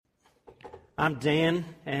I'm Dan,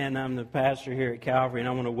 and I'm the pastor here at Calvary, and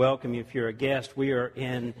I want to welcome you if you're a guest. We are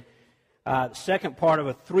in the second part of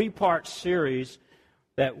a three-part series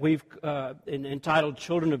that we've entitled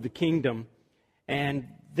Children of the Kingdom, and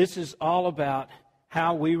this is all about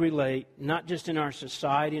how we relate, not just in our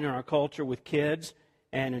society and our culture with kids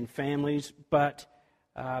and in families, but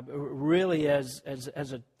really as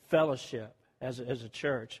a fellowship, as a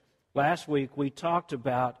church. Last week we talked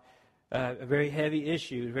about a very heavy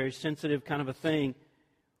issue, a very sensitive kind of a thing.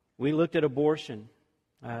 We looked at abortion.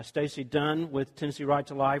 Stacy Dunn with Tennessee Right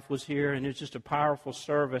to Life was here, and it was just a powerful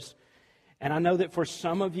service. And I know that for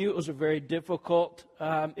some of you it was a very difficult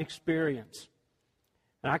experience.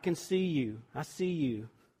 And I can see you. I see you.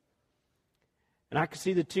 And I can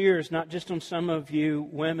see the tears, not just on some of you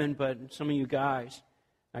women, but some of you guys.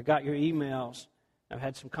 I got your emails. I've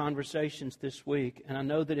had some conversations this week, and I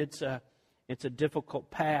know that it's a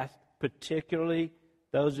difficult path, particularly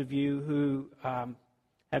those of you who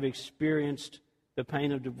have experienced the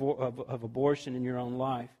pain of abortion in your own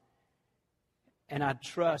life. And I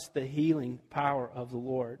trust the healing power of the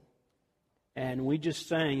Lord. And we just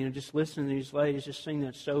sang, just listening to these ladies just sing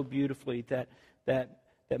that so beautifully, that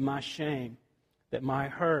my shame, that my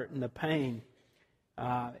hurt and the pain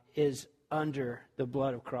is under the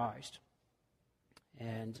blood of Christ.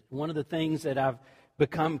 And one of the things that I've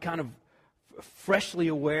become kind of freshly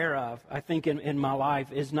aware of, I think, in my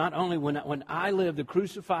life is not only when I live the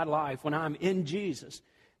crucified life, when I'm in Jesus,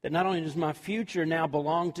 that not only does my future now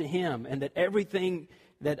belong to Him, and that everything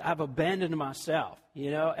that I've abandoned myself,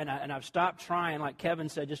 and I've stopped trying, like Kevin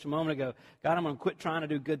said just a moment ago, God, I'm going to quit trying to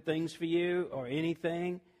do good things for you or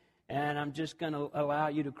anything, and I'm just going to allow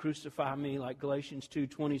you to crucify me, like Galatians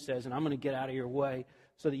 2:20 says, and I'm going to get out of your way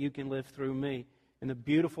so that you can live through me. And the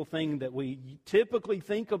beautiful thing that we typically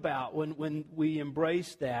think about when we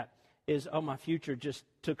embrace that is, oh, my future just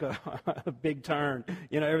took a big turn.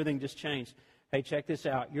 Everything just changed. Hey, check this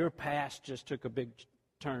out. Your past just took a big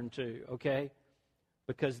turn too, okay?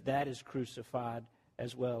 Because that is crucified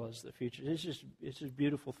as well as the future. It's just a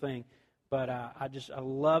beautiful thing. But I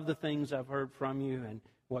love the things I've heard from you and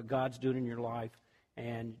what God's doing in your life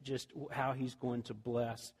and just how He's going to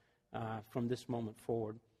bless from this moment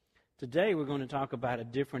forward. Today we're going to talk about a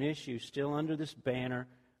different issue, still under this banner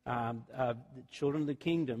of the Children of the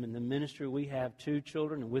Kingdom. In the ministry we have to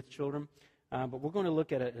children and with children. But we're going to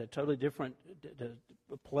look at a totally different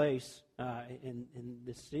place in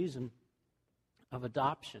this season of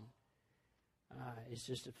adoption. It's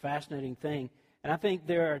just a fascinating thing. And I think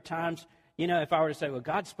there are times, if I were to say, well,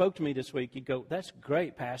 God spoke to me this week, you'd go, that's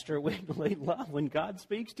great, Pastor. We love when God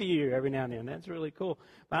speaks to you every now and then. That's really cool.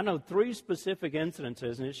 But I know 3 specific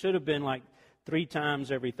incidences, and it should have been like 3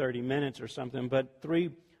 times every 30 minutes or something, but 3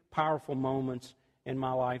 powerful moments in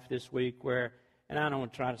my life this week where, and I don't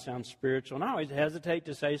want to try to sound spiritual, and I always hesitate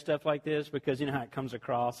to say stuff like this because you know how it comes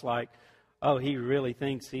across like, oh, he really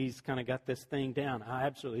thinks he's kind of got this thing down. I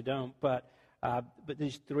absolutely don't, but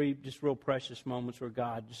these 3 just real precious moments where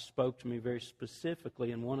God just spoke to me very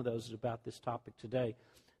specifically, and one of those is about this topic today.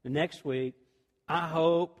 The next week, I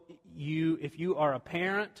hope if you are a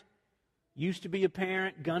parent, used to be a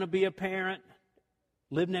parent, gonna be a parent,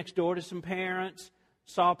 live next door to some parents,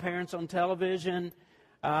 saw parents on television,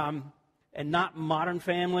 and not Modern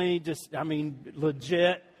Family,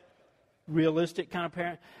 legit, realistic kind of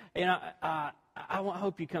parent. I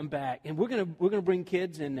hope you come back, and we're gonna bring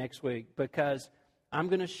kids in next week because I'm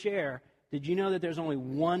gonna share. Did you know that there's only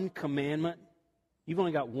one commandment? You've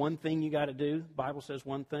only got one thing you got to do. The Bible says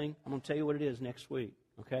one thing. I'm gonna tell you what it is next week.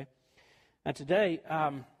 Okay. Now today,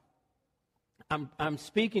 I'm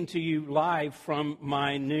speaking to you live from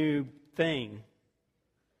my new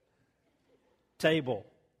table.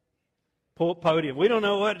 Podium. We don't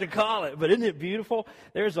know what to call it, but isn't it beautiful?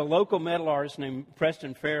 There's a local metal artist named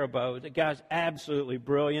Preston Faribault. The guy's absolutely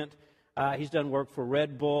brilliant. He's done work for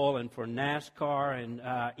Red Bull and for NASCAR and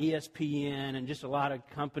ESPN and just a lot of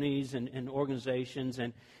companies and organizations.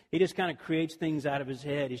 And he just kind of creates things out of his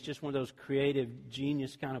head. He's just one of those creative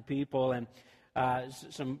genius kind of people. And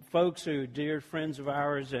some folks who are dear friends of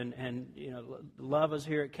ours and love us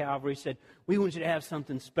here at Calvary said, we want you to have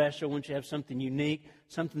something special, we want you to have something unique,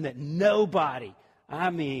 something that nobody,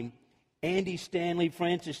 Andy Stanley,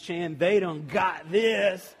 Francis Chan, they don't got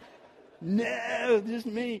this. No, just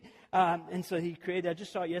me. And so he created, I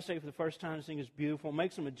just saw it yesterday for the first time. This thing is beautiful.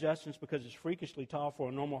 Make some adjustments because it's freakishly tall for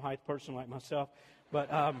a normal height person like myself. But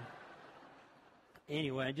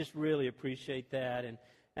anyway, I just really appreciate that. And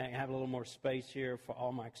I have a little more space here for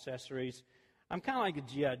all my accessories. I'm kind of like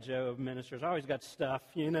a G.I. Joe of ministers. I always got stuff,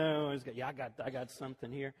 I got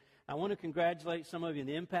something here. I want to congratulate some of you in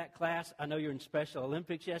the Impact class. I know you're in Special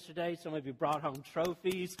Olympics yesterday. Some of you brought home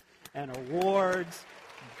trophies and awards.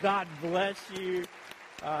 God bless you.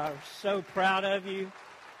 So proud of you.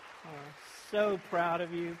 So proud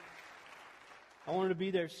of you. I wanted to be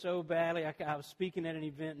there so badly. I was speaking at an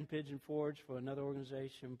event in Pigeon Forge for another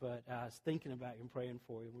organization, but I was thinking about you and praying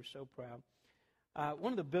for you. We're so proud.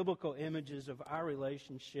 One of the biblical images of our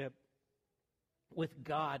relationship with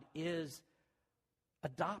God is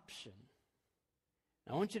adoption.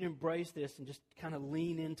 Now, I want you to embrace this and just kind of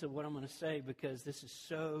lean into what I'm going to say, because this is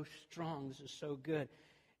so strong. This is so good.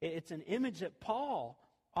 It's an image that Paul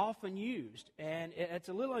often used, and it's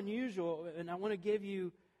a little unusual, and I want to give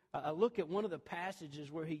you a look at one of the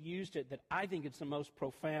passages where he used it that I think it's the most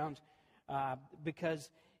profound, because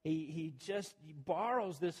he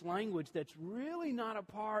borrows this language that's really not a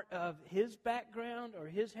part of his background or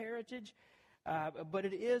his heritage, but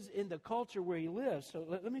it is in the culture where he lives. So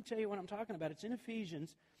let me tell you what I'm talking about. It's in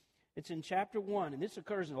Ephesians. It's in chapter 1, and this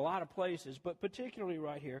occurs in a lot of places, but particularly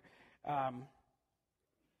right here.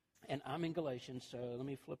 And I'm in Galatians, so let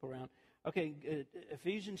me flip around. Okay,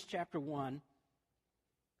 Ephesians chapter 1.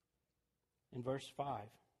 In verse 5.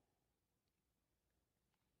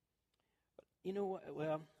 You know what?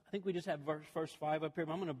 Well, I think we just have verse 5 up here,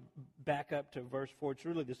 but I'm going to back up to verse 4. It's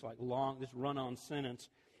really this this run-on sentence.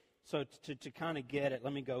 So to kind of get it,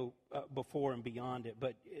 let me go before and beyond it.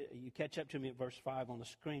 But you catch up to me at verse 5 on the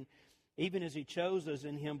screen. Even as he chose us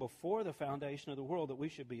in him before the foundation of the world, that we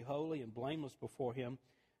should be holy and blameless before him.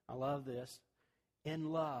 I love this.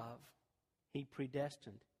 In love, he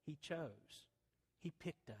predestined. He chose. He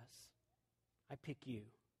picked us. I pick you.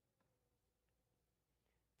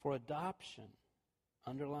 For adoption,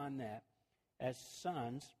 underline that, as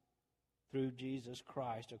sons through Jesus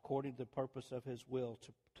Christ, according to the purpose of his will,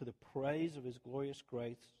 to the praise of his glorious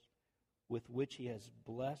grace with which he has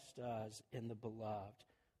blessed us in the beloved.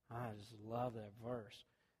 I just love that verse.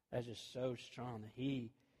 That's just so strong that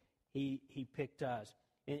he picked us.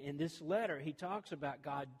 In this letter, he talks about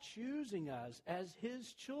God choosing us as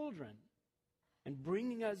his children and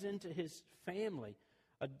bringing us into his family.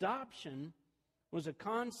 Adoption was a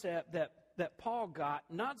concept that Paul got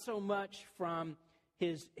not so much from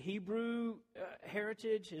his Hebrew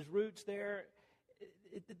heritage, his roots there.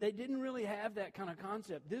 They didn't really have that kind of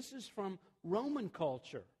concept. This is from Roman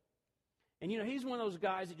culture. And, he's one of those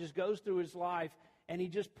guys that just goes through his life and he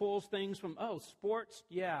just pulls things from, sports,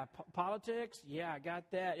 yeah, politics, yeah, I got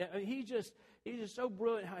that. He's just so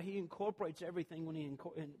brilliant how he incorporates everything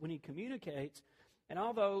when he communicates. And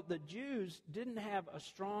although the Jews didn't have a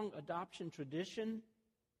strong adoption tradition,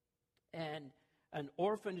 and an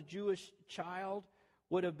orphaned Jewish child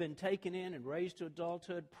would have been taken in and raised to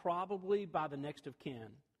adulthood probably by the next of kin.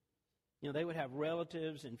 They would have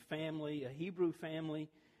relatives and family, a Hebrew family.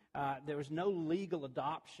 There was no legal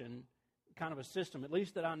adoption kind of a system, at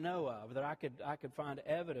least that I know of, that I could find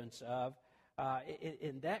evidence of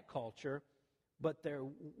in that culture, but there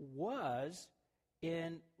was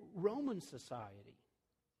in Roman society.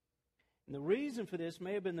 And the reason for this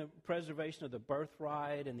may have been the preservation of the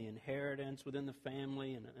birthright and the inheritance within the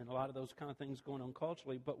family and a lot of those kind of things going on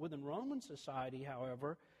culturally. But within Roman society,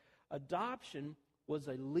 however, adoption was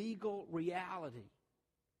a legal reality.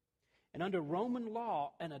 And under Roman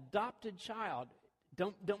law, an adopted child,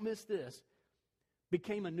 don't miss this,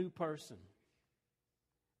 became a new person,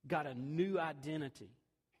 got a new identity.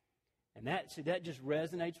 And that just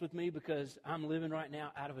resonates with me because I'm living right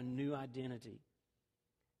now out of a new identity.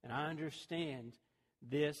 And I understand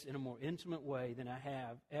this in a more intimate way than I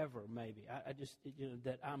have ever, maybe. I just,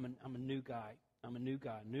 that I'm a new guy. I'm a new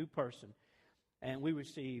guy, a new person. And we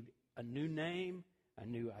received a new name, a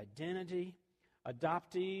new identity.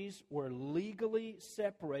 Adoptees were legally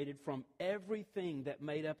separated from everything that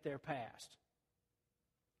made up their past.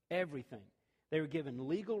 Everything. They were given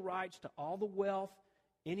legal rights to all the wealth,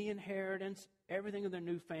 any inheritance, everything of their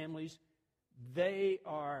new families. They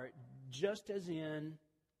are just as in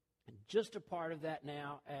and just a part of that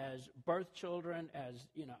now as birth children, as,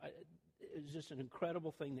 it's just an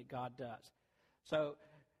incredible thing that God does. So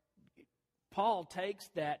Paul takes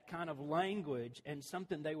that kind of language and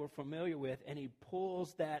something they were familiar with, and he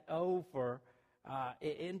pulls that over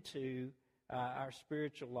into our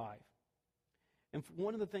spiritual life. And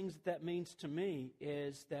one of the things that means to me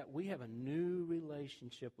is that we have a new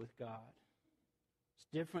relationship with God. It's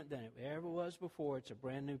different than it ever was before. It's a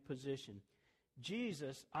brand new position.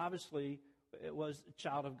 Jesus, obviously, was a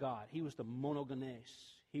child of God. He was the monogenes.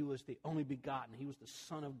 He was the only begotten. He was the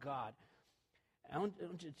Son of God. I want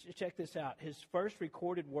you to check this out. His first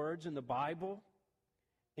recorded words in the Bible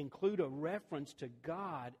include a reference to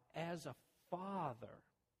God as a father.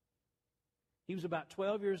 He was about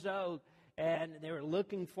 12 years old, and they were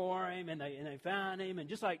looking for him, and they found him. And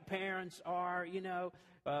just like parents are,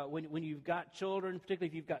 when you've got children, particularly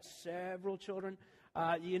if you've got several children,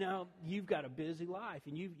 you've got a busy life,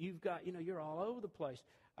 and you've got, you're all over the place.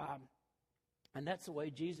 And that's the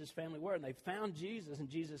way Jesus' family were. And they found Jesus, and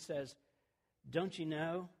Jesus says, "Don't you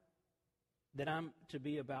know that I'm to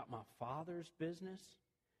be about my Father's business?"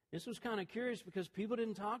 This was kind of curious because people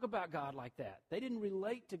didn't talk about God like that. They didn't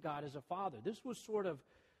relate to God as a father. This was sort of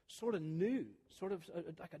new,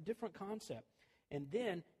 like a different concept. And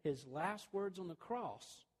then his last words on the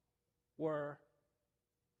cross were,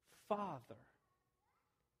 "Father,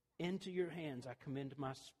 into your hands I commend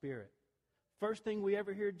my spirit." First thing we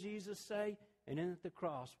ever hear Jesus say, and then at the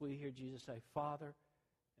cross we hear Jesus say, "Father,"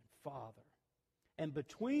 and "Father." And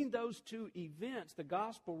between those two events, the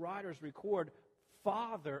gospel writers record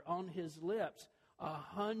 "Father" on his lips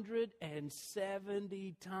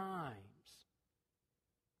 170 times.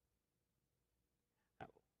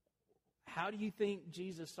 How do you think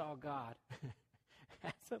Jesus saw God?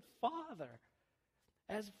 As a father.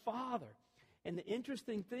 As Father. And the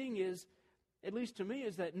interesting thing is, at least to me,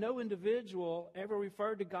 is that no individual ever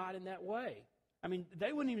referred to God in that way. I mean,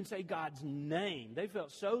 they wouldn't even say God's name. They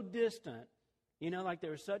felt so distant, like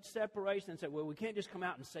there was such separation, and said, well, we can't just come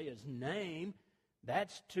out and say his name.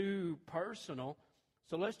 That's too personal.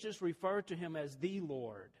 So let's just refer to him as the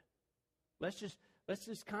Lord. Let's just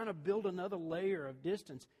kind of build another layer of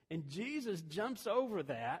distance. And Jesus jumps over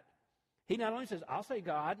that. He not only says, I'll say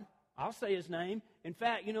God, I'll say his name. In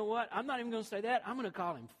fact, you know what? I'm not even going to say that. I'm going to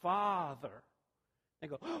call him Father. They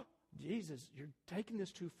go, "Oh, Jesus, you're taking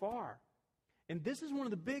this too far." And this is one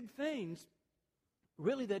of the big things,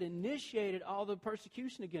 really, that initiated all the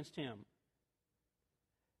persecution against him.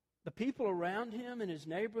 The people around him in his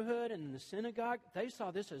neighborhood and in the synagogue, they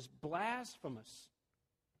saw this as blasphemous.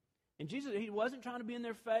 And Jesus, he wasn't trying to be in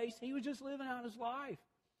their face. He was just living out his life.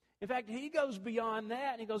 In fact, he goes beyond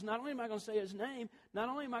that, and he goes, not only am I going to say his name, not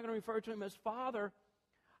only am I going to refer to him as Father,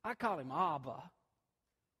 I call him Abba,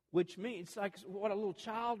 which means it's like what a little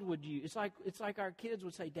child would use. It's like our kids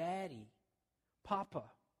would say, Daddy, Papa,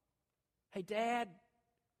 hey, Dad.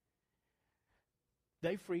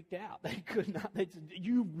 They freaked out. They could not. They said,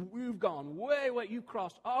 you've gone way. You've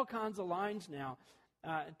crossed all kinds of lines now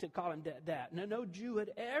to call him that. No Jew had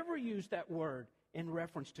ever used that word in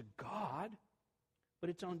reference to God, but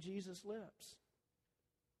it's on Jesus' lips.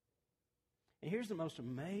 And here's the most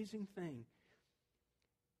amazing thing.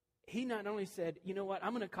 He not only said, you know what,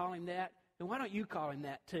 I'm going to call him that, and why don't you call him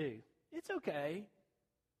that too? It's okay.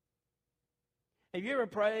 Have you ever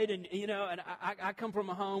prayed, and I come from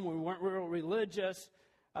a home where we weren't real religious,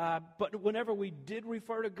 but whenever we did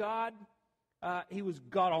refer to God, he was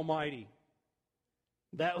God Almighty.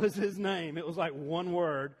 That was his name. It was like one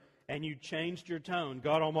word, and you changed your tone,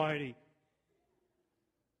 God Almighty.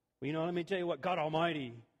 Well, let me tell you what, God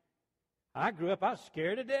Almighty. I grew up, I was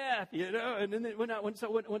scared to death, and then when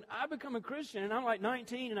I become a Christian, and I'm like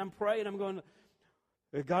 19, and I'm praying, I'm going,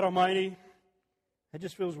 God Almighty, it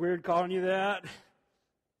just feels weird calling you that.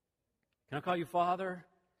 Can I call you Father?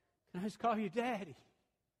 Can I just call you Daddy?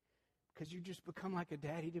 Because you just become like a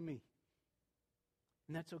daddy to me.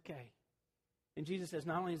 And that's okay. And Jesus says,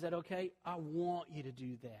 not only is that okay, I want you to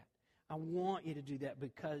do that. I want you to do that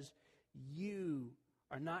because you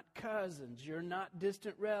are not cousins. You're not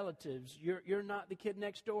distant relatives. You're not the kid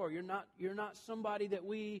next door. You're not somebody that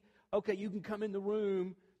you can come in the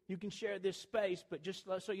room, you can share this space, but just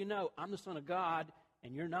so you know, I'm the Son of God,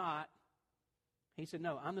 and you're not. He said,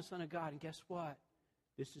 no, I'm the Son of God, and guess what?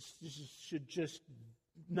 This should just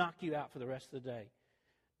knock you out for the rest of the day.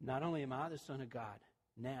 Not only am I the Son of God,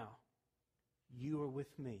 now you are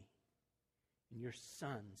with me, and your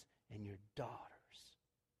sons and your daughters,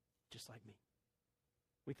 just like me.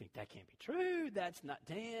 We think that can't be true. That's not,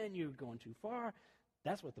 Dan, you're going too far.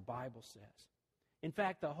 That's what the Bible says. In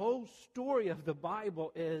fact, the whole story of the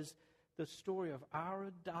Bible is the story of our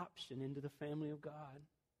adoption into the family of God.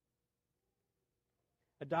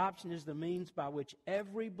 Adoption is the means by which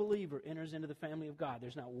every believer enters into the family of God.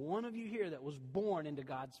 There's not one of you here that was born into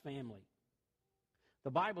God's family.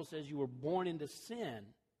 The Bible says you were born into sin,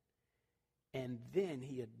 and then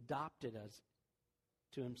He adopted us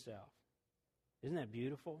to Himself. Isn't that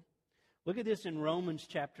beautiful? Look at this in Romans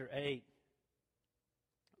chapter 8,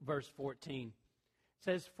 verse 14. It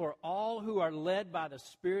says, for all who are led by the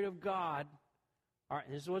Spirit of God, all right,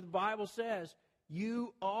 this is what the Bible says,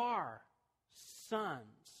 you are sons,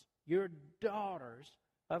 you're daughters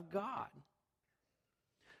of God.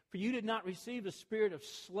 For you did not receive the spirit of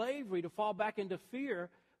slavery to fall back into fear,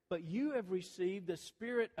 but you have received the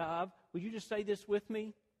spirit of, will you just say this with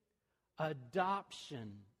me?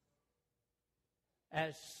 adoption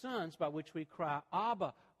as sons, by which we cry,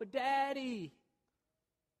 Abba, but Daddy,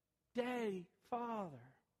 Daddy, Father.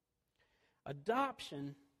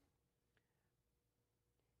 Adoption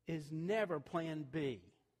is never plan B.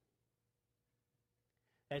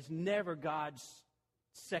 That's never God's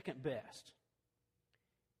second best.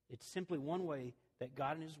 It's simply one way that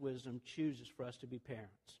God in His wisdom chooses for us to be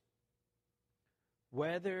parents.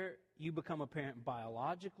 Whether you become a parent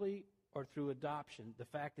biologically or through adoption, the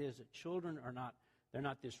fact is that children are not, they're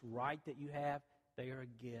not this right that you have. They are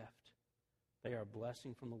a gift. They are a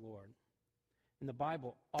blessing from the Lord. And the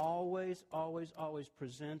Bible always, always, always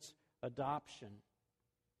presents adoption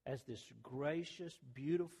as this gracious,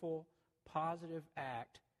 beautiful, positive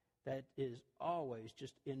act that is always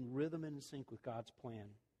just in rhythm and in sync with God's plan.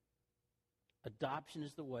 Adoption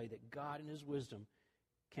is the way that God in His wisdom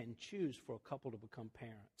can choose for a couple to become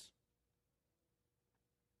parents.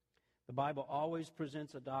 The Bible always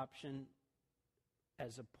presents adoption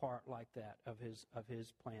as a part like that of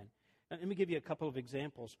his plan. Now, let me give you a couple of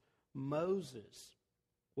examples. Moses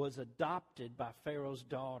was adopted by Pharaoh's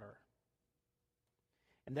daughter.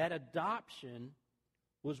 And that adoption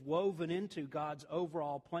was woven into God's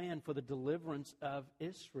overall plan for the deliverance of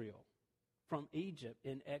Israel from Egypt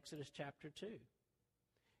in Exodus chapter 2.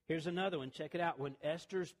 Here's another one. Check it out. When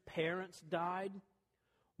Esther's parents died,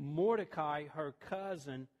 Mordecai, her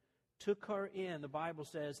cousin, took her in, the Bible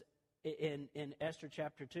says in Esther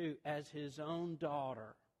chapter 2, as his own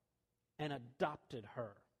daughter and adopted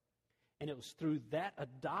her. And it was through that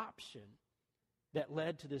adoption that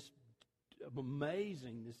led to this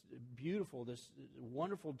amazing, this beautiful, this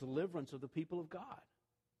wonderful deliverance of the people of God.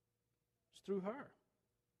 It's through her.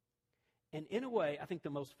 And in a way, I think the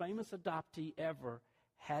most famous adoptee ever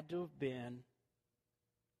had to have been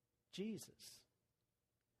Jesus.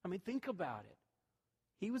 I mean, think about it.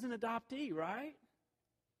 He was an adoptee, right?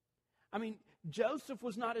 I mean, Joseph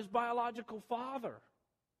was not his biological father.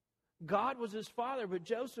 God was his father, but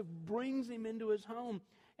Joseph brings him into his home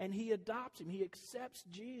and he adopts him. He accepts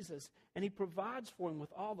Jesus and he provides for him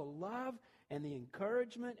with all the love and the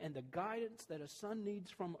encouragement and the guidance that a son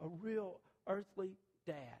needs from a real earthly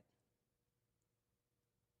dad.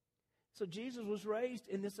 So Jesus was raised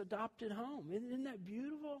in this adopted home. Isn't that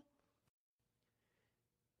beautiful?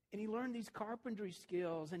 And he learned these carpentry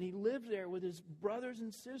skills, and he lived there with his brothers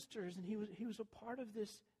and sisters, and he was a part of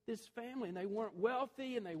this family. And they weren't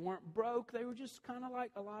wealthy, and they weren't broke. They were just kind of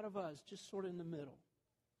like a lot of us, just sort of in the middle.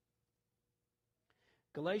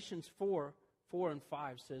 Galatians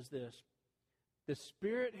 4:4-5 says this: the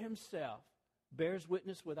Spirit Himself bears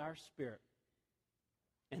witness with our spirit.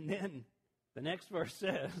 And then the next verse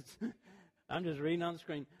says, I'm just reading on the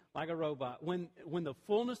screen like a robot. When the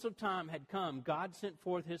fullness of time had come, God sent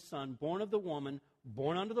forth His Son, born of the woman,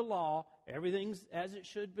 born under the law, everything's as it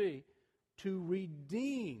should be, to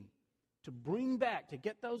redeem, to bring back, to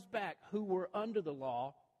get those back who were under the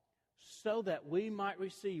law, so that we might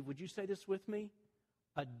receive, would you say this with me?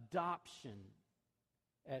 Adoption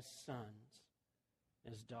as sons,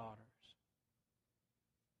 as daughters.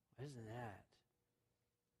 Isn't that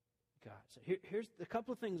God? So here's a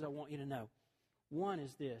couple of things I want you to know. One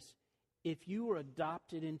is this: if you were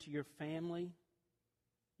adopted into your family,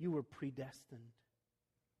 you were predestined.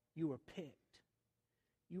 You were picked.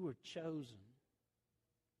 You were chosen.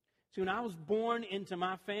 See, when I was born into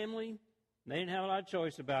my family, they didn't have a lot of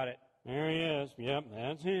choice about it. There he is. Yep,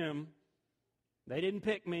 that's him. They didn't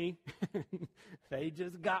pick me. They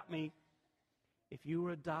just got me. If you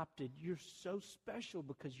were adopted, you're so special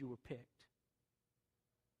because you were picked.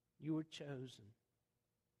 You were chosen.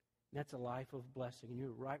 And that's a life of blessing, and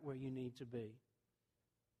you're right where you need to be.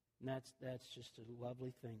 And that's just a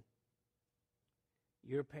lovely thing.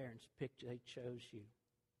 Your parents picked you, they chose you.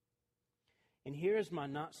 And here's my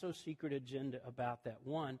not-so-secret agenda about that.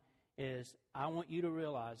 One is I want you to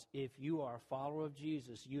realize if you are a follower of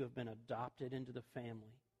Jesus, you have been adopted into the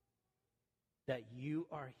family. That you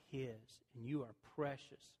are His, and you are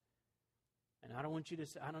precious. And I don't want you to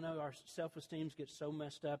say, I don't know, our self-esteems get so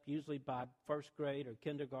messed up, usually by first grade or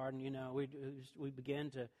kindergarten, we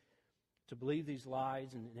begin to believe these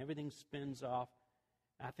lies and everything spins off.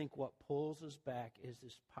 I think what pulls us back is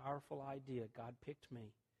this powerful idea: God picked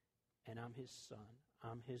me, and I'm His son,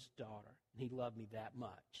 I'm His daughter, and He loved me that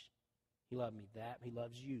much. He loved me He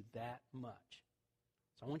loves you that much.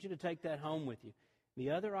 So I want you to take that home with you.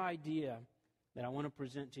 The other idea that I want to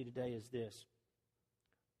present to you today is this: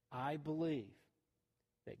 I believe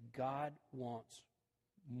that God wants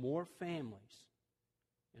more families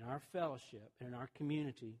in our fellowship and in our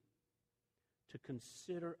community to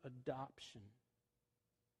consider adoption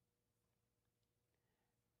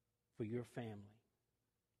for your family,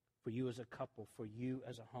 for you as a couple, for you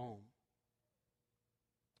as a home.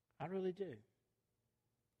 I really do.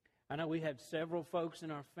 I know we have several folks in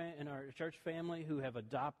our church family who have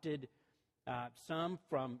adopted some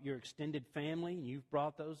from your extended family, and you've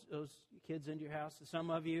brought those kids into your house. Some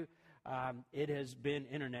of you, it has been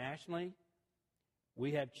internationally.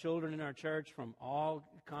 We have children in our church from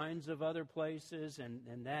all kinds of other places,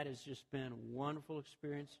 and that has just been a wonderful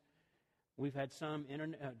experience. We've had some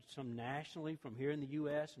nationally from here in the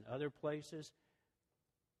U.S. and other places.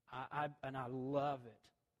 I love it.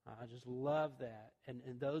 I just love that. And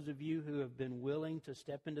those of you who have been willing to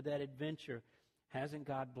step into that adventure, hasn't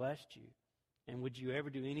God blessed you? And would you ever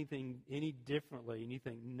do anything any differently? And you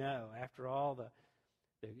think, no, after all the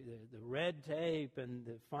red tape and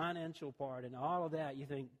the financial part and all of that, you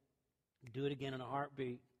think, do it again in a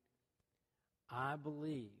heartbeat. I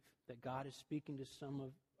believe that God is speaking to some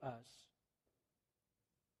of us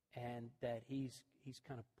and that He's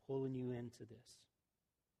kind of pulling you into this.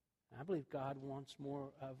 I believe God wants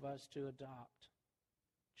more of us to adopt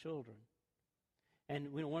children.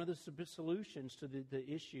 And one of the solutions to the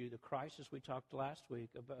issue, the crisis we talked last week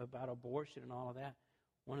about abortion and all of that,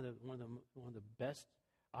 one of the best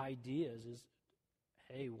ideas is,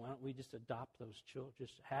 hey, why don't we just adopt those children?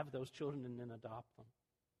 Just have those children and then adopt them.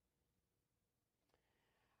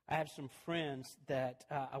 I have some friends that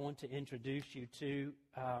I want to introduce you to.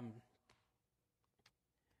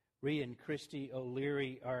 Rhea and Christy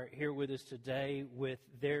O'Leary are here with us today with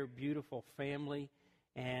their beautiful family,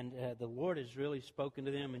 and the Lord has really spoken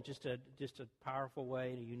to them in just a powerful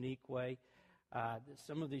way, in a unique way.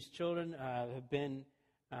 Some of these children have been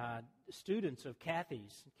students of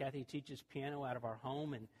Kathy's. Kathy teaches piano out of our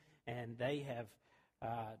home, and they have,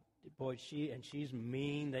 she's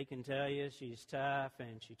mean. They can tell you she's tough,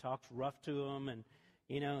 and she talks rough to them, and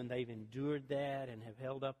they've endured that and have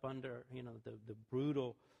held up under the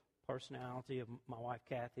brutal personality of my wife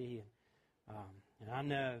Kathy, and I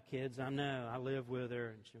know, kids, I know, I live with her,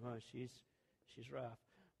 and she's rough,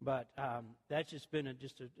 but that's just been a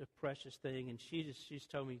precious thing. And she's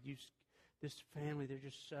told me, this family, they're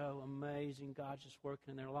just so amazing. God's just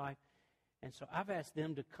working in their life, and so I've asked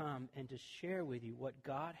them to come and to share with you what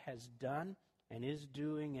God has done and is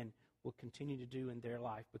doing and will continue to do in their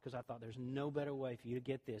life, because I thought there's no better way for you to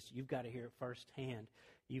get this. You've got to hear it firsthand.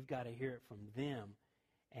 You've got to hear it from them.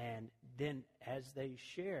 And then as they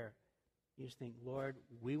share, you just think, Lord,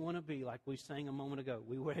 we want to be like we sang a moment ago.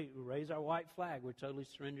 We raise our white flag. We're totally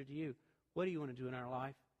surrendered to you. What do you want to do in our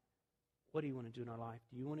life? What do you want to do in our life?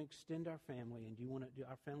 Do you want to extend our family, and do you want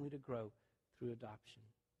our family to grow through adoption?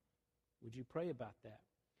 Would you pray about that?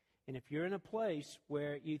 And if you're in a place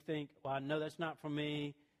where you think, well, I know that's not for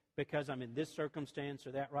me because I'm in this circumstance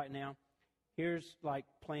or that right now, here's like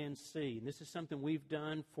plan C. And this is something we've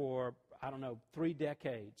done for, 3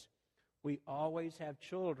 decades. We always have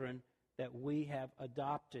children that we have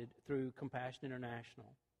adopted through Compassion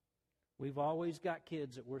International. We've always got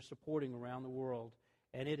kids that we're supporting around the world,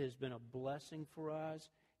 and it has been a blessing for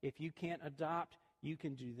us. If you can't adopt, you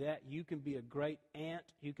can do that. You can be a great aunt.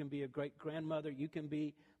 You can be a great grandmother. You can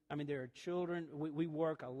be, there are children. We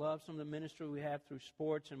work, I love some of the ministry we have through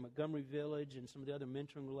sports and Montgomery Village and some of the other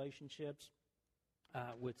mentoring relationships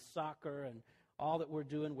with soccer and all that we're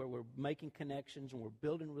doing, where we're making connections and we're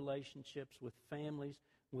building relationships with families,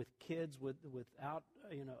 with kids without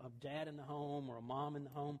a dad in the home or a mom in the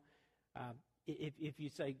home. If you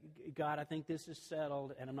say, God, I think this is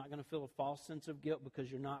settled and I'm not going to feel a false sense of guilt because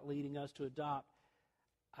you're not leading us to adopt,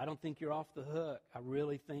 I don't think you're off the hook. I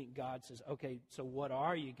really think God says, okay, so what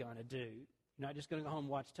are you going to do? You're not just going to go home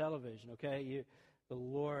and watch television, okay? The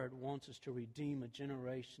Lord wants us to redeem a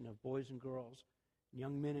generation of boys and girls,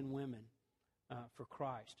 young men and women, for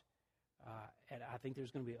Christ. And I think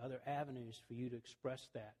there's going to be other avenues for you to express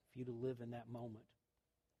that, for you to live in that moment.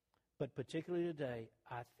 But particularly today,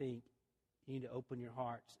 I think you need to open your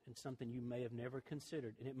hearts in something you may have never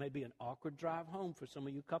considered. And it may be an awkward drive home for some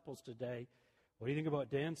of you couples today. What do you think about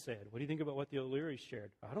what Dan said? What do you think about what the O'Learys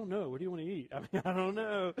shared? I don't know. What do you want to eat? I don't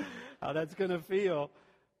know how that's going to feel.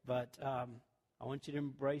 But I want you to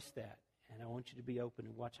embrace that. And I want you to be open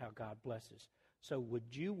and watch how God blesses. So would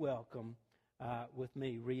you welcome with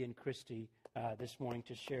me, Rhea and Christy, this morning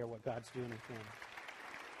to share what God's doing with them.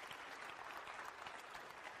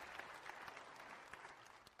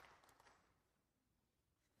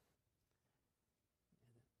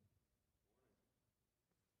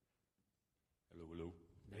 Hello.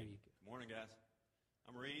 There you go. Good morning, guys.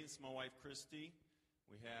 I'm Rhea. This is my wife, Christy.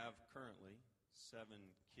 We have currently 7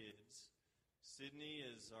 kids. Sydney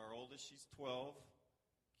is our oldest. She's 12.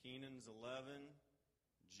 Keenan's 11.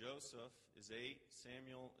 Joseph is 8,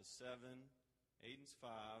 Samuel is 7, Aiden's 5,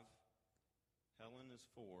 Helen is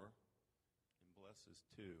 4, and Bless is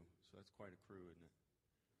 2. So that's quite a crew, isn't it?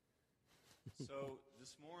 So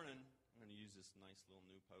this morning, I'm going to use this nice little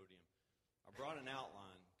new podium. I brought an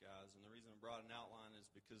outline, guys, and the reason I brought an outline is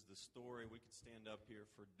because the story, we could stand up here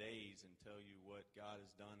for days and tell you what God has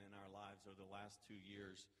done in our lives over the last 2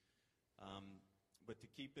 years. But to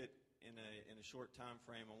keep it in a short time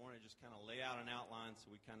frame, I want to just kind of lay out an outline so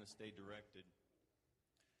we kind of stay directed.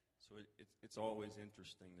 So it's always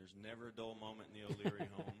interesting. There's never a dull moment in the O'Leary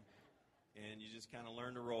home, and you just kind of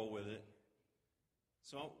learn to roll with it.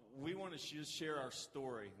 So we want to just share our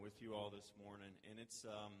story with you all this morning, and it's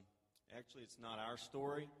actually it's not our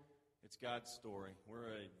story, it's God's story. We're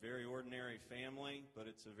a very ordinary family, but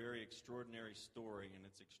it's a very extraordinary story, and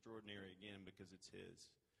it's extraordinary again because it's His,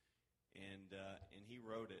 and He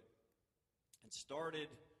wrote it. It started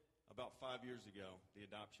about 5 years ago, the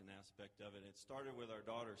adoption aspect of it. It started with our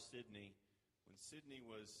daughter Sydney. When Sydney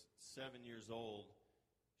was 7 years old,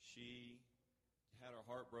 she had her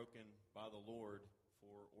heart broken by the Lord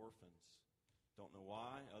for orphans. Don't know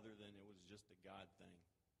why, other than it was just a God thing.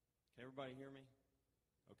 Can everybody hear me?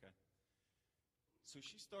 Okay. So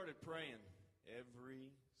she started praying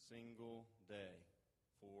every single day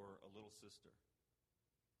for a little sister.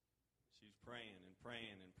 She was praying and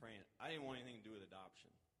praying and praying. I didn't want anything to do with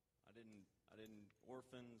adoption. I didn't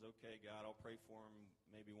orphans, okay, God, I'll pray for them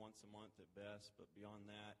maybe once a month at best, but beyond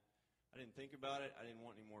that, I didn't think about it. I didn't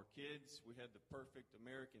want any more kids. We had the perfect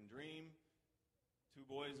American dream. 2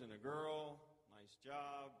 boys and a girl, nice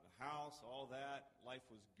job, a house, all that. Life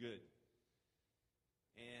was good.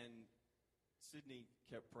 And Sydney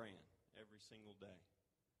kept praying every single day.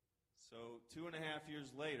 So 2.5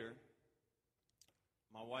 years later,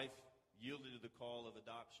 my wife yielded to the call of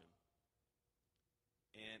adoption.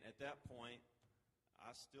 And at that point,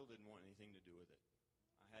 I still didn't want anything to do with it.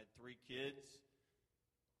 I had 3 kids,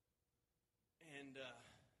 and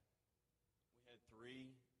we had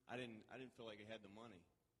 3. I didn't feel like I had the money.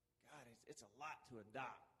 God, it's a lot to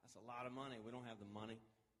adopt. That's a lot of money. We don't have the money.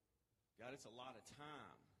 God, it's a lot of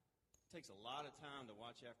time. It takes a lot of time to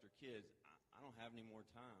watch after kids. I don't have any more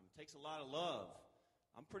time. It takes a lot of love.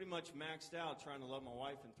 I'm pretty much maxed out trying to love my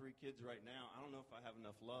wife and 3 kids right now. I don't know if I have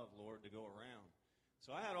enough love, Lord, to go around.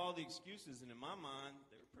 So I had all the excuses, and in my mind,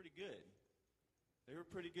 they were pretty good. They were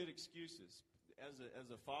pretty good excuses. As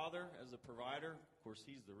a father, as a provider, of course,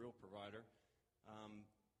 he's the real provider,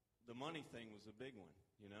 the money thing was a big one,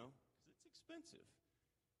 you know, because it's expensive.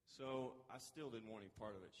 So I still didn't want any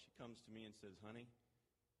part of it. She comes to me and says, honey,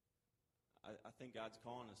 I think God's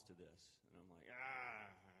calling us to this. And I'm like,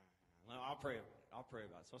 I'll pray about it. I'll pray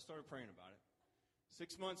about it. So I started praying about it.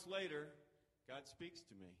 6 months later, God speaks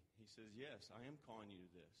to me. He says, yes, I am calling you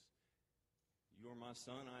to this. You are my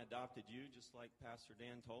son. I adopted you just like Pastor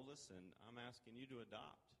Dan told us, and I'm asking you to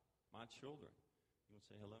adopt my children. You want to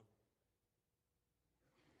say hello?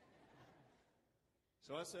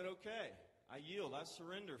 So I said, okay, I yield. I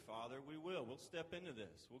surrender, Father. We will. We'll step into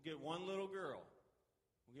this. We'll get one little girl.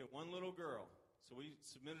 So we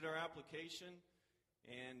submitted our application,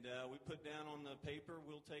 and we put down on the paper,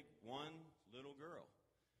 we'll take one little girl.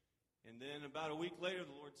 And then about a week later,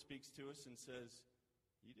 the Lord speaks to us and says,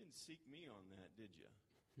 you didn't seek me on that, did you?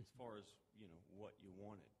 As far as, what you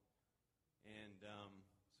wanted. And I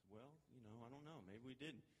said, well, I don't know. Maybe we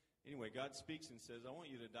didn't. Anyway, God speaks and says, I want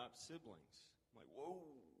you to adopt siblings. I'm like, whoa.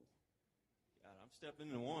 God, I'm stepping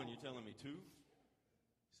into one. You're telling me 2?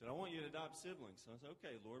 He said, I want you to adopt siblings. So I said,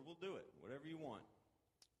 okay, Lord, we'll do it. Whatever you want.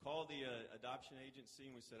 Called the adoption agency,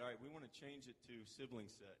 and we said, all right, we want to change it to sibling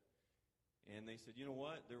set. And they said, you know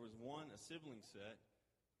what? There was a sibling set.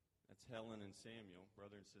 That's Helen and Samuel,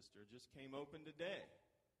 brother and sister. Just came open today.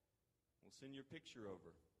 We'll send your picture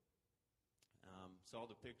over. Saw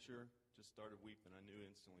the picture, just started weeping. I knew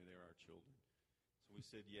instantly they were our children. So we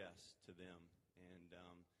said yes to them. And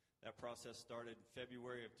that process started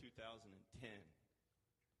February of 2010.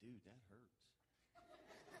 Dude, that hurts.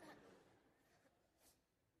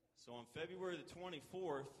 So on February the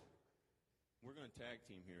 24th, we're going to tag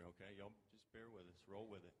team here, okay? Y'all just bear with us. Roll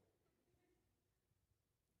with it.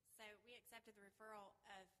 So we accepted the referral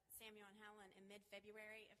of Samuel and Helen in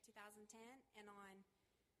mid-February of 2010. And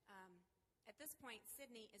at this point,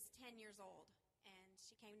 Sydney is 10 years old. And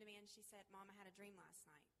she came to me and she said, Mom, I had a dream last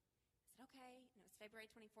night. I said, okay. And it was February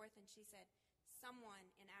 24th. And she said,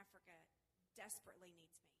 someone in Africa desperately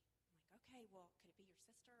needs me. I'm like, okay, well, could it be your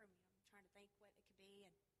sister? I'm trying to think what it could be.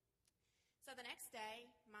 And so the next day,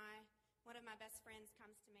 one of my best friends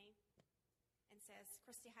comes to me and says,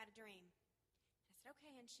 Christy, I had a dream. I said,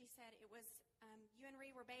 okay. And she said, it was you and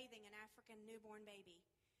Ree were bathing an African newborn baby.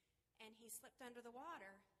 and he slipped under the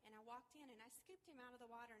water. And I walked in, and I scooped him out of the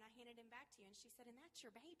water, and I handed him back to you. And she said, and that's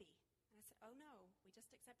your baby. And I said, oh, no, we just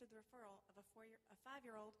accepted the referral of a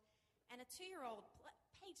 5-year-old and a 2-year-old.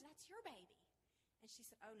 Paige, that's your baby. And she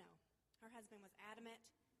said, oh, no. Her husband was adamant,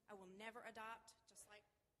 I will never adopt, just like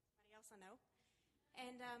somebody else I know.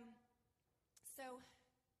 And so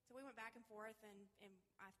we went back and forth, and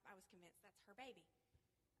I was convinced that's her baby.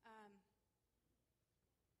 And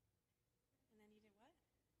then you did what?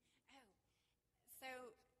 Oh,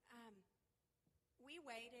 so we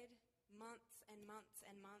waited months and months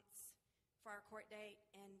and months for our court date,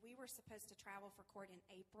 and we were supposed to travel for court in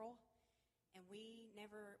April. And we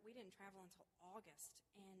didn't travel until August.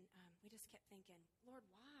 And we just kept thinking, Lord,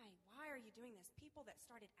 why? Why are you doing this? People that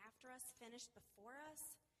started after us finished before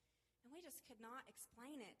us. And we just could not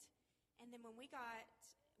explain it. And then when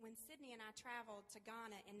Sydney and I traveled to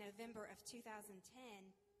Ghana in November of 2010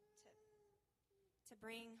 to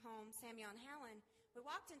bring home Samuel and Helen, we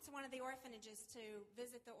walked into one of the orphanages to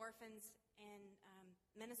visit the orphans and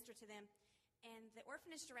minister to them. And the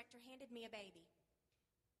orphanage director handed me a baby.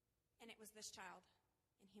 And it was this child,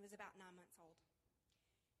 and he was about 9 months old.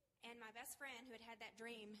 And my best friend, who had that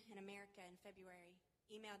dream in America in February,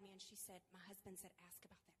 emailed me, and she said, my husband said, ask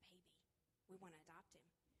about that baby. We want to adopt him.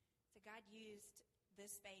 So God used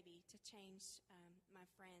this baby to change my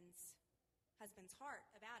friend's husband's heart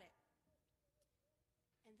about it.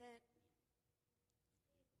 And then...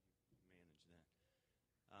 You manage that.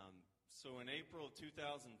 So in April of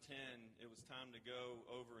 2010, it was time to go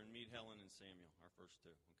over and meet Helen and Samuel, our first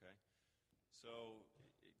two, okay? So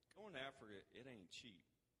going to Africa, it ain't cheap.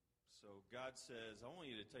 So God says, I want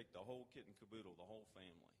you to take the whole kit and caboodle, the whole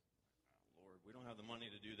family. Oh, Lord, we don't have the money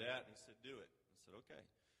to do that. And he said, do it. I said, okay.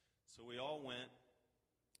 So we all went.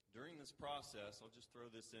 During this process, I'll just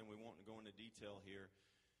throw this in. We won't go into detail here.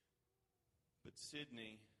 But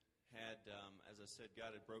Sydney had, as I said,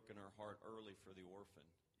 God had broken her heart early for the orphan.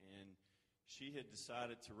 And she had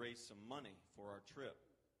decided to raise some money for our trip.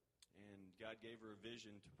 And God gave her a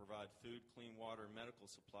vision to provide food, clean water, and medical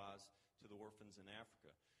supplies to the orphans in Africa.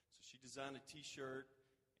 So she designed a T-shirt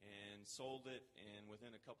and sold it, and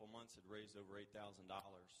within a couple months had raised over $8,000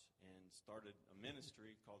 and started a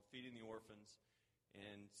ministry called Feeding the Orphans.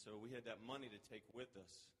 And so we had that money to take with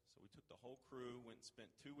us. So we took the whole crew, went and spent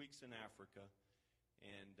 2 weeks in Africa,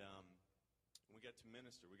 and we got to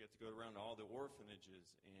minister. We got to go around to all the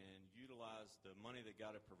orphanages and utilize the money that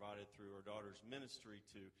God had provided through our daughter's ministry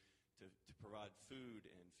to provide food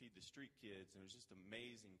and feed the street kids. And it was just an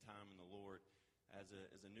amazing time in the Lord as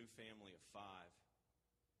a new family of 5.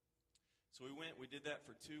 So we did that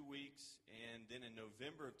for 2 weeks, and then in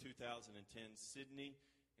November of 2010, Sydney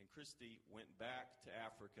and Christy went back to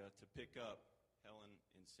Africa to pick up Helen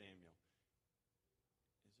and Samuel. Was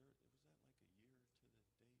that like a year to the date thing?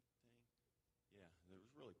 Yeah, it was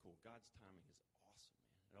really cool. God's timing is awesome,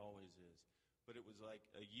 man. It always is. But it was like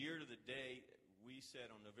a year to the day. We said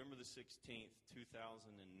on November the 16th,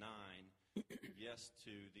 2009, yes to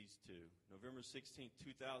these two. November 16th,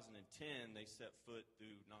 2010, they set foot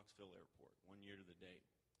through Knoxville Airport, 1 year to the date.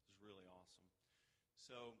 It was really awesome.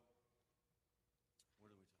 So, what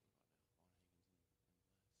are we talking about now?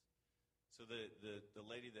 So the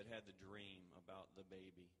lady that had the dream about the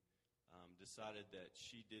baby decided that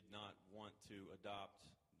she did not want to adopt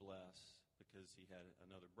Bless because he had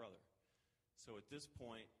another brother. So at this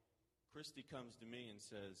point, Christy comes to me and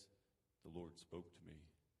says, the Lord spoke to me.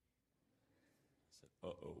 I said,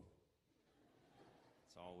 uh-oh.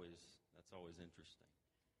 That's always interesting.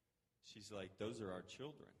 She's like, those are our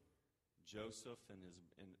children. Joseph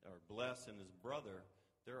or Bless and his brother,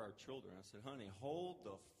 they're our children. I said, honey, hold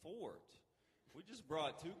the fort. We just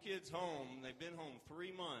brought 2 kids home. They've been home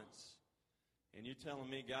 3 months. And you're telling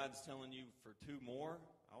me God's telling you for 2 more?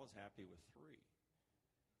 I was happy with 3.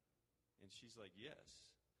 And she's like,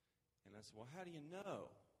 yes. And I said, well, how do you know?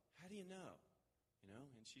 How do you know?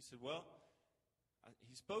 And she said, well,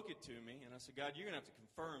 he spoke it to me. And I said, God, you're going to have to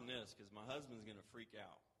confirm this because my husband's going to freak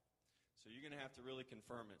out. So you're going to have to really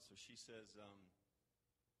confirm it. So she says,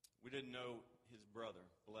 we didn't know his brother,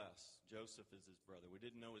 Bless. Joseph is his brother. We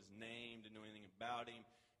didn't know his name, didn't know anything about him.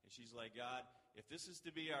 And she's like, God, if this is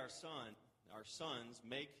to be our sons,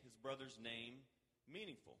 make his brother's name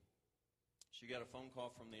meaningful. She got a phone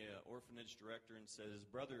call from the orphanage director and said his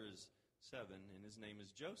brother is 7 and his name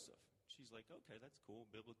is Joseph. She's like, okay, that's cool,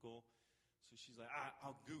 biblical. So she's like,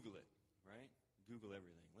 I'll Google it, right? Google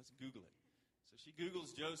everything. Let's Google it. So she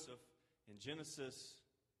Googles Joseph, and Genesis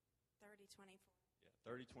 30:24. Yeah,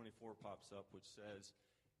 30:24 pops up, which says,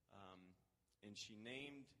 and she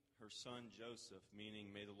named her son Joseph,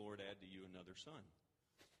 meaning may the Lord add to you another son.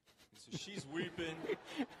 And so she's weeping.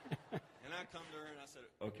 And I come to her and I said,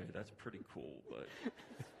 okay, that's pretty cool, but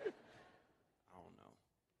I don't know.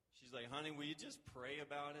 She's like, honey, will you just pray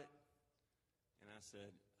about it? And I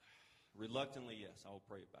said, reluctantly, yes, I will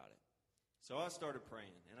pray about it. So I started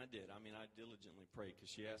praying, and I did. I mean, I diligently prayed because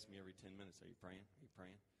she asked me every 10 minutes, are you praying? Are you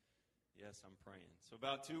praying? Yes, I'm praying. So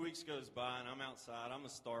about 2 weeks goes by, and I'm outside. I'm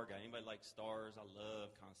a star guy. Anybody like stars? I love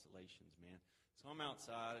constellations, man. So I'm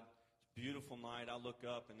outside. It's a beautiful night. I look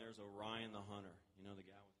up, and there's Orion the hunter. You know, the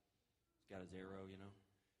guy he's got his arrow, you know.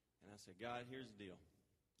 And I said, God, here's the deal.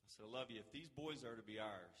 I said, I love you. If these boys are to be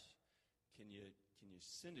ours, can you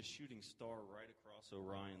send a shooting star right across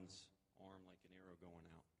Orion's arm like an arrow going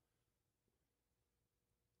out?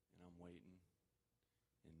 And I'm waiting,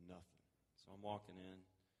 and nothing. So I'm walking in.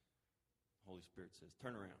 Holy Spirit says,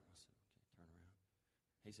 turn around. I said, okay, turn around.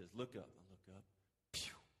 He says, look up. I look up.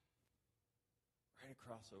 Pew!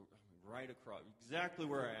 Right across, exactly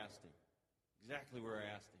where I asked him. Exactly where I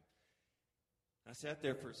asked him. I sat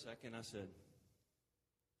there for a second. I said,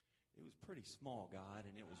 it was pretty small, God,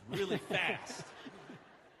 and it was really fast.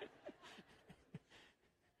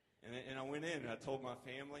 And I went in, and I told my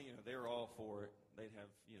family, they were all for it. They'd have,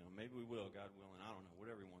 maybe we will, God willing, I don't know,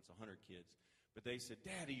 whatever he wants, 100 kids. But they said,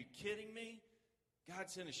 Dad, are you kidding me? God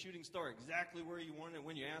sent a shooting star exactly where you wanted it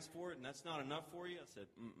when you asked for it, and that's not enough for you? I said,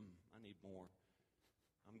 I need more.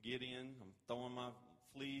 I'm Gideon. I'm throwing my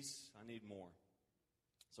fleece. I need more.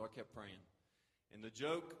 So I kept praying. And the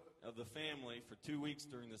joke of the family for 2 weeks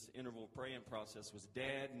during this interval praying process was,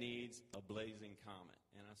 Dad needs a blazing comet.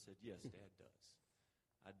 And I said, yes, Dad does.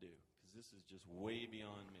 I do, because this is just way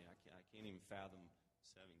beyond me. I can't even fathom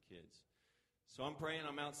 7 kids. So I'm praying.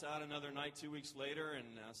 I'm outside another night 2 weeks later, and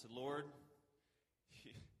I said, Lord,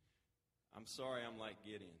 I'm sorry I'm like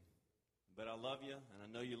Gideon, but I love you, and I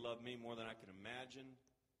know you love me more than I can imagine.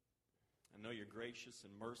 I know you're gracious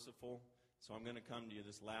and merciful, so I'm going to come to you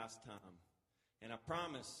this last time. And I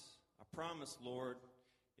promise, Lord,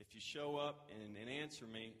 if you show up and answer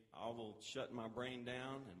me, I will shut my brain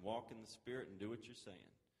down and walk in the Spirit and do what you're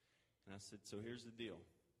saying. And I said, so here's the deal.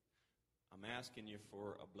 I'm asking you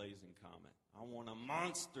for a blazing comet. I want a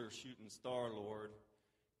monster shooting star, Lord.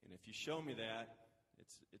 And if you show me that,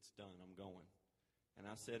 it's done. I'm going. And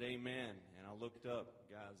I said, amen. And I looked up.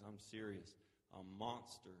 Guys, I'm serious. A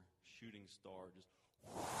monster shooting star just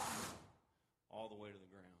all the way to the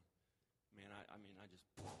ground. Man, I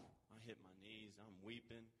hit my knees. I'm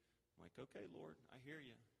weeping. I'm like, okay, Lord, I hear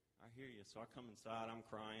you. I hear you. So I come inside. I'm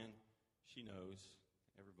crying. She knows.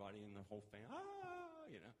 Everybody in the whole family,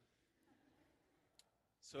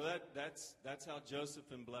 So that's how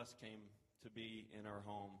Joseph and Bless came to be in our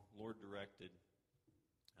home, Lord directed.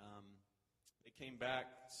 They came back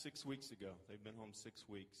 6 weeks ago. They've been home 6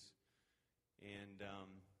 weeks. And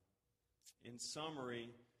in summary,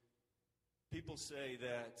 people say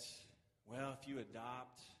that, well, if you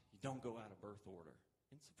adopt, you don't go out of birth order.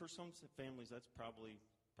 And for some families, that's probably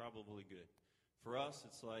good. For us,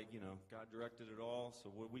 it's like, God directed it all, so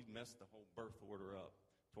we messed the whole birth order up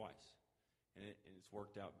twice. And it's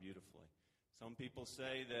worked out beautifully. Some people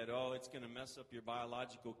say that, it's going to mess up your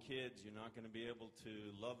biological kids. You're not going to be able to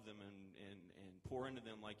love them and pour into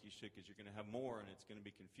them like you should because you're going to have more and it's going to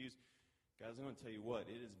be confused. Guys, I'm going to tell you what.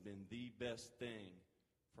 It has been the best thing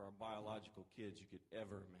for our biological kids you could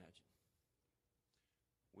ever imagine.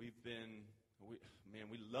 We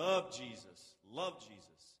love Jesus. Love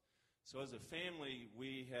Jesus. So as a family,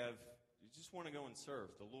 we just want to go and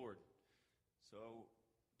serve the Lord. So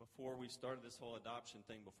before we started this whole adoption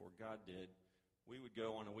thing, before God did, we would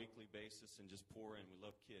go on a weekly basis and just pour in. We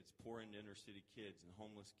love kids. Pour into inner city kids and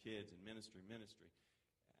homeless kids and ministry.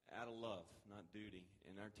 Out of love, not duty.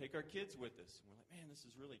 And take our kids with us. And we're like, man, this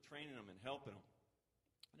is really training them and helping them.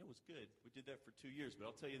 And it was good. We did that for 2 years. But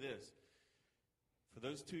I'll tell you this. For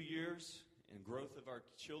those 2 years and growth of our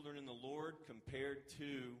children in the Lord compared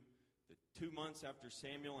to the 2 months after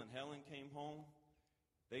Samuel and Helen came home,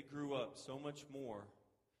 they grew up so much more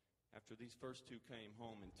after these first two came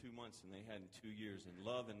home in 2 months than they had in 2 years in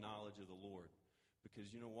love and knowledge of the Lord.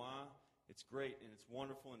 Because you know why? It's great and it's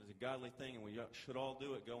wonderful and it's a godly thing and we should all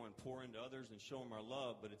do it, go and pour into others and show them our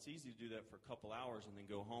love, but it's easy to do that for a couple hours and then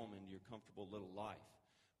go home into your comfortable little life.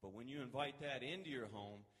 But when you invite that into your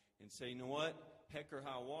home and say, you know what, heck or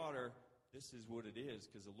high water, this is what it is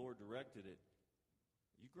because the Lord directed it,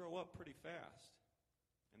 you grow up pretty fast.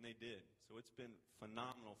 And they did. So it's been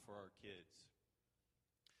phenomenal for our kids.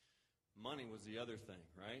 Money was the other thing,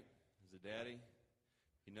 right? As a daddy,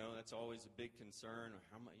 that's always a big concern.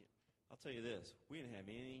 I'll tell you this. We didn't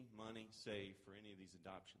have any money saved for any of these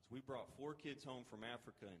adoptions. We brought 4 kids home from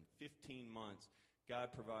Africa in 15 months, God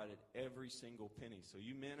provided every single penny. So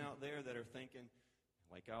you men out there that are thinking,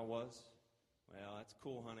 like I was, well, that's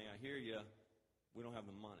cool, honey, I hear you. We don't have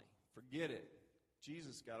the money. Forget it.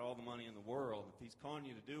 Jesus got all the money in the world. If he's calling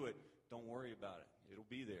you to do it, don't worry about it. It'll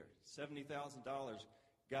be there. $70,000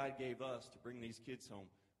 God gave us to bring these kids home.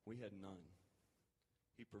 We had none.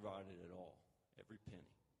 He provided it all, every penny.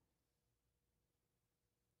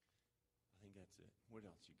 I think that's it. What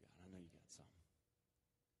else you got? I know you got something.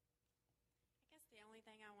 I guess the only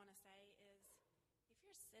thing I want to say is if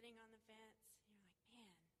you're sitting on the fence, you're like,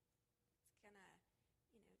 man, it's going to,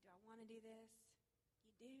 do I want to do this?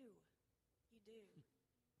 You do. You do.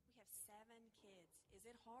 We have 7 kids. Is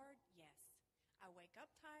it hard? Yes. I wake up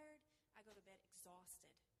tired. I go to bed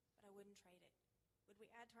exhausted, but I wouldn't trade it. Would we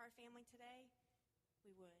add to our family today?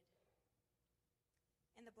 We would.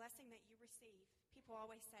 And the blessing that you receive, people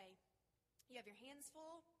always say, you have your hands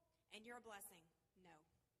full and you're a blessing. No,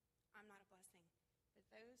 I'm not a blessing. But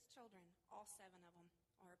those children, all 7 of them,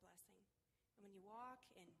 are a blessing. And when you walk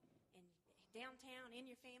in downtown, in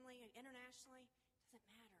your family, and internationally, it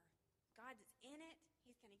doesn't matter. God is in it.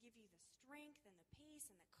 He's going to give you the strength and the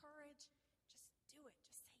peace and the courage. Just do it.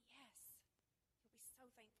 Just say yes. You'll be so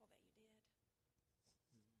thankful that you did.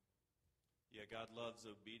 Yeah, God loves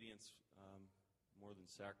obedience more than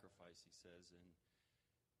sacrifice, he says.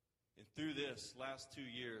 And through this last 2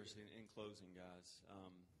 years, in closing, guys,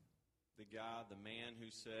 the man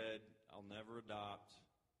who said, I'll never adopt,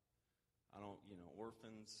 I don't,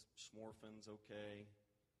 orphans, smorphans, okay.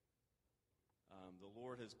 The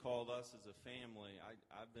Lord has called us as a family.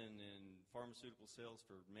 I've been in pharmaceutical sales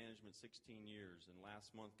for management 16 years, and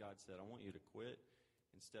last month God said, I want you to quit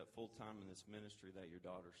and step full-time in this ministry that your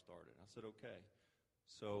daughter started. I said, okay.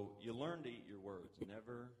 So you learn to eat your words.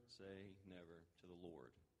 Never say never to the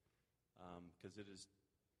Lord, because it has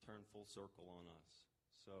turned full circle on us.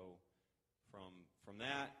 So from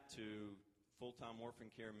that to full-time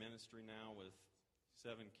orphan care ministry now with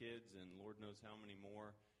 7 kids and Lord knows how many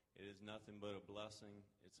more, it is nothing but a blessing.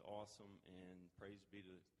 It's awesome, and praise be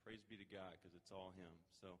to God, because it's all Him.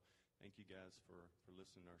 So thank you guys for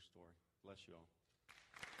listening to our story. Bless you all.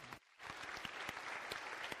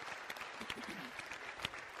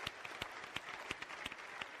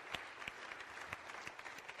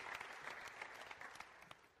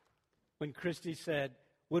 When Christy said,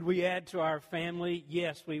 would we add to our family?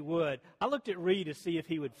 Yes, we would. I looked at Reed to see if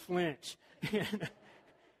he would flinch.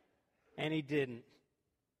 And he didn't.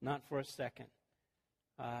 Not for a second.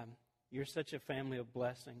 You're such a family of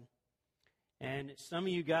blessing. And some of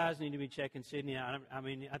you guys need to be checking Sydney out.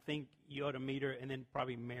 I think you ought to meet her and then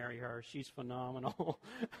probably marry her. She's phenomenal.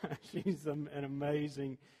 She's an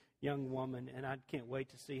amazing young woman. And I can't wait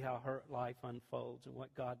to see how her life unfolds and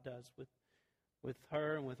what God does with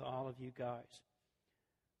her and with all of you guys.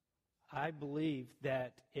 I believe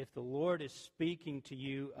that if the Lord is speaking to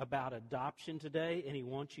you about adoption today and He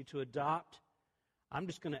wants you to adopt, I'm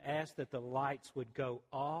just going to ask that the lights would go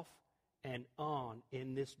off and on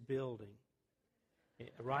in this building.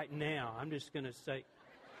 Right now, I'm just going to say,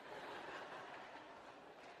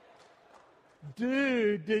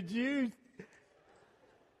 dude, did you?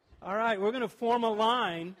 All right, we're going to form a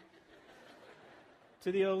line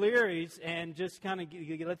to the O'Learys and just kind of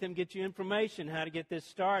let them get you information how to get this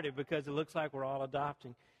started, because it looks like we're all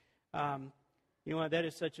adopting. You know what? That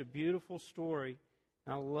is such a beautiful story.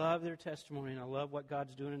 And I love their testimony, and I love what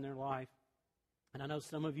God's doing in their life. And I know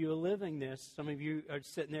some of you are living this. Some of you are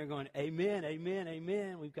sitting there going, amen, amen,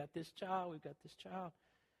 amen. We've got this child. We've got this child.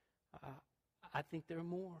 I think there are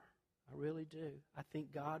more. I really do. I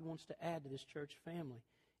think God wants to add to this church family.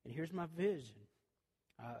 And here's my vision.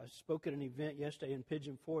 I spoke at an event yesterday in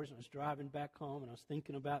Pigeon Forge, and I was driving back home, and I was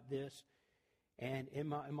thinking about this. And in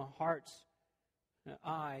my heart's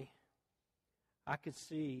eye, I could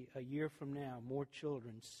see a year from now more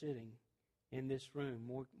children sitting in this room,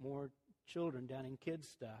 more children down in kids'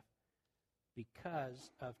 stuff,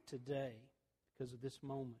 because of today, because of this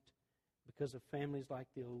moment, because of families like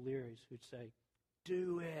the O'Learys who'd say,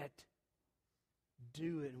 do it,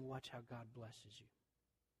 and watch how God blesses you.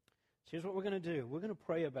 So here's what we're going to do. We're going to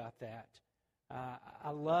pray about that.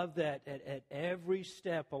 I love that at every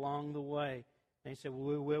step along the way, they said,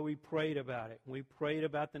 well, we prayed about it. We prayed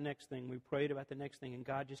about the next thing. We prayed about the next thing. And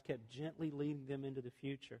God just kept gently leading them into the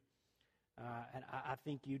future. And I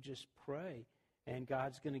think you just pray. And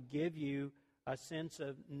God's going to give you a sense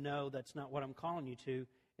of, no, that's not what I'm calling you to.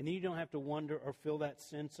 And then you don't have to wonder or feel that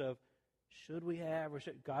sense of, should we have, or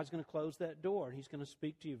should, God's going to close that door. And He's going to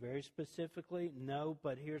speak to you very specifically, no,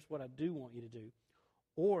 but here's what I do want you to do.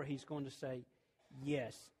 Or He's going to say,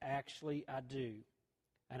 yes, actually I do.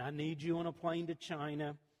 And I need you on a plane to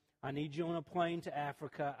China I need you on a plane to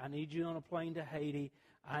Africa. I need you on a plane to Haiti.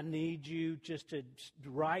 I need you just to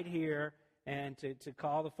right here and to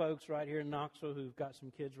call the folks right here in Knoxville who've got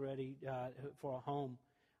some kids ready for a home.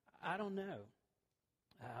 I don't know.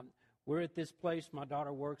 We're at this place. My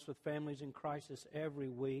daughter works with families in crisis every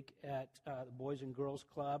week at the Boys and Girls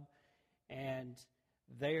Club, and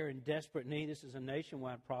they are in desperate need. This is a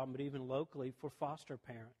nationwide problem, but even locally, for foster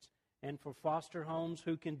parents and for foster homes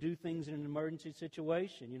who can do things in an emergency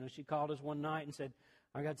situation. You know, she called us one night and said,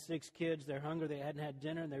 I got 6 kids. They're hungry. They hadn't had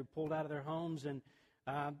dinner, and they were pulled out of their homes. And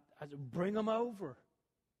I said, bring them over.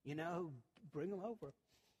 You know, bring them over.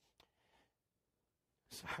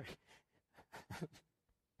 Sorry.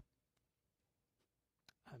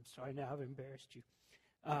 I'm sorry now I've embarrassed you.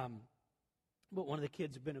 But one of the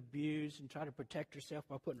kids had been abused and tried to protect herself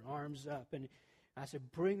by putting her arms up. And I said,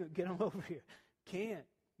 get them over here. Can't.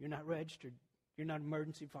 You're not registered. You're not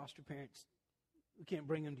emergency foster parents. We can't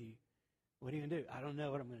bring them to you. What are you going to do? I don't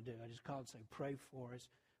know what I'm going to do. I just called and say, pray for us.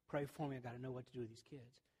 Pray for me. I got to know what to do with these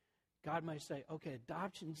kids. God may say, okay,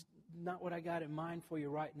 adoption's not what I got in mind for you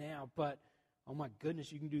right now, but oh my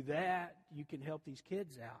goodness, you can do that. You can help these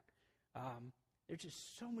kids out. There's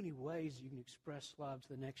just so many ways you can express love to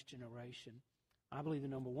the next generation. I believe the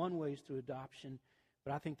number one way is through adoption,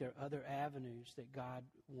 but I think there are other avenues that God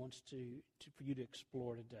wants for you to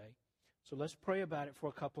explore today. So let's pray about it for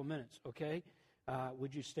a couple of minutes, okay?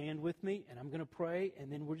 Would you stand with me? And I'm going to pray,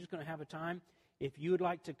 and then we're just going to have a time. If you would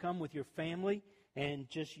like to come with your family and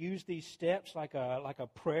just use these steps like a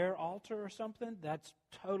prayer altar or something, that's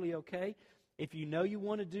totally okay. If you know you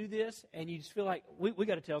want to do this and you just feel like, we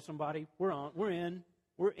got to tell somebody, we're in.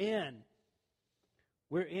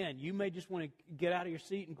 You may just want to get out of your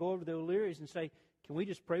seat and go over to the O'Learys and say, can we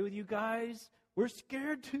just pray with you guys? We're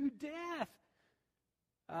scared to death.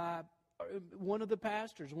 One of the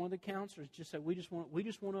pastors, one of the counselors just said, we just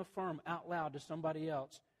want to affirm out loud to somebody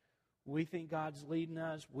else. We think God's leading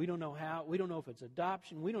us. We don't know how. We don't know if it's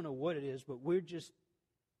adoption. We don't know what it is, but we're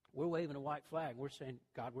waving a white flag. We're saying,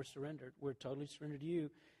 God, we're surrendered. We're totally surrendered to you.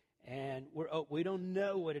 And we don't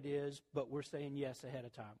know what it is, but we're saying yes ahead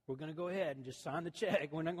of time. We're going to go ahead and just sign the check.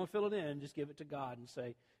 We're not going to fill it in. Just give it to God and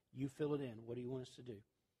say, you fill it in. What do you want us to do?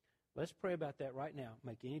 Let's pray about that right now.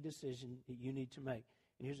 Make any decision that you need to make.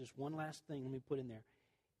 And here's just one last thing let me put in there.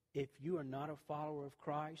 If you are not a follower of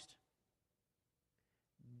Christ,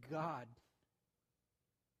 God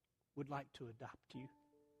would like to adopt you.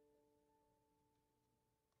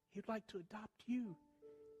 He'd like to adopt you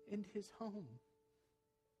into His home,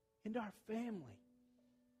 into our family.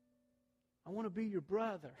 I want to be your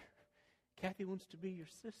brother. Kathy wants to be your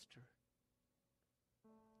sister.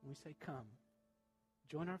 And we say, come,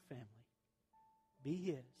 join our family. Be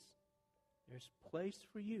His. There's place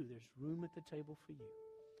for you. There's room at the table for you.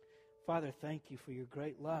 Father, thank you for your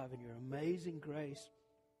great love and your amazing grace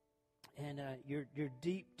and your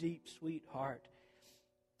deep, deep, sweet heart.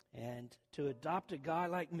 And to adopt a guy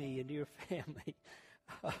like me into your family,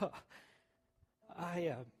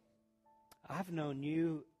 I've known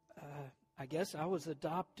you. I guess I was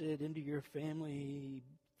adopted into your family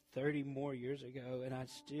 30 more years ago, and I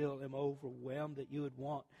still am overwhelmed that you would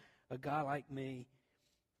want a guy like me,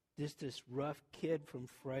 just this rough kid from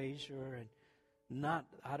Fraser, and not,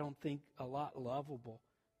 I don't think, a lot lovable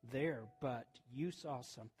there, but you saw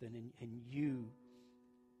something, and you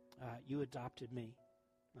adopted me.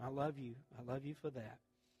 I love you. I love you for that.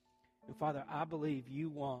 And Father, I believe you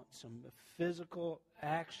want some physical,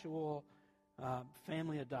 actual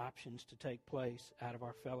family adoptions to take place out of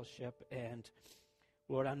our fellowship. And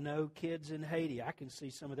Lord, I know kids in Haiti. I can see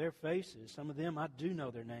some of their faces. Some of them, I do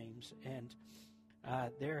know their names. And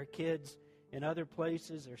there are kids in other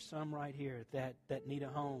places. There's some right here that need a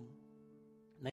home.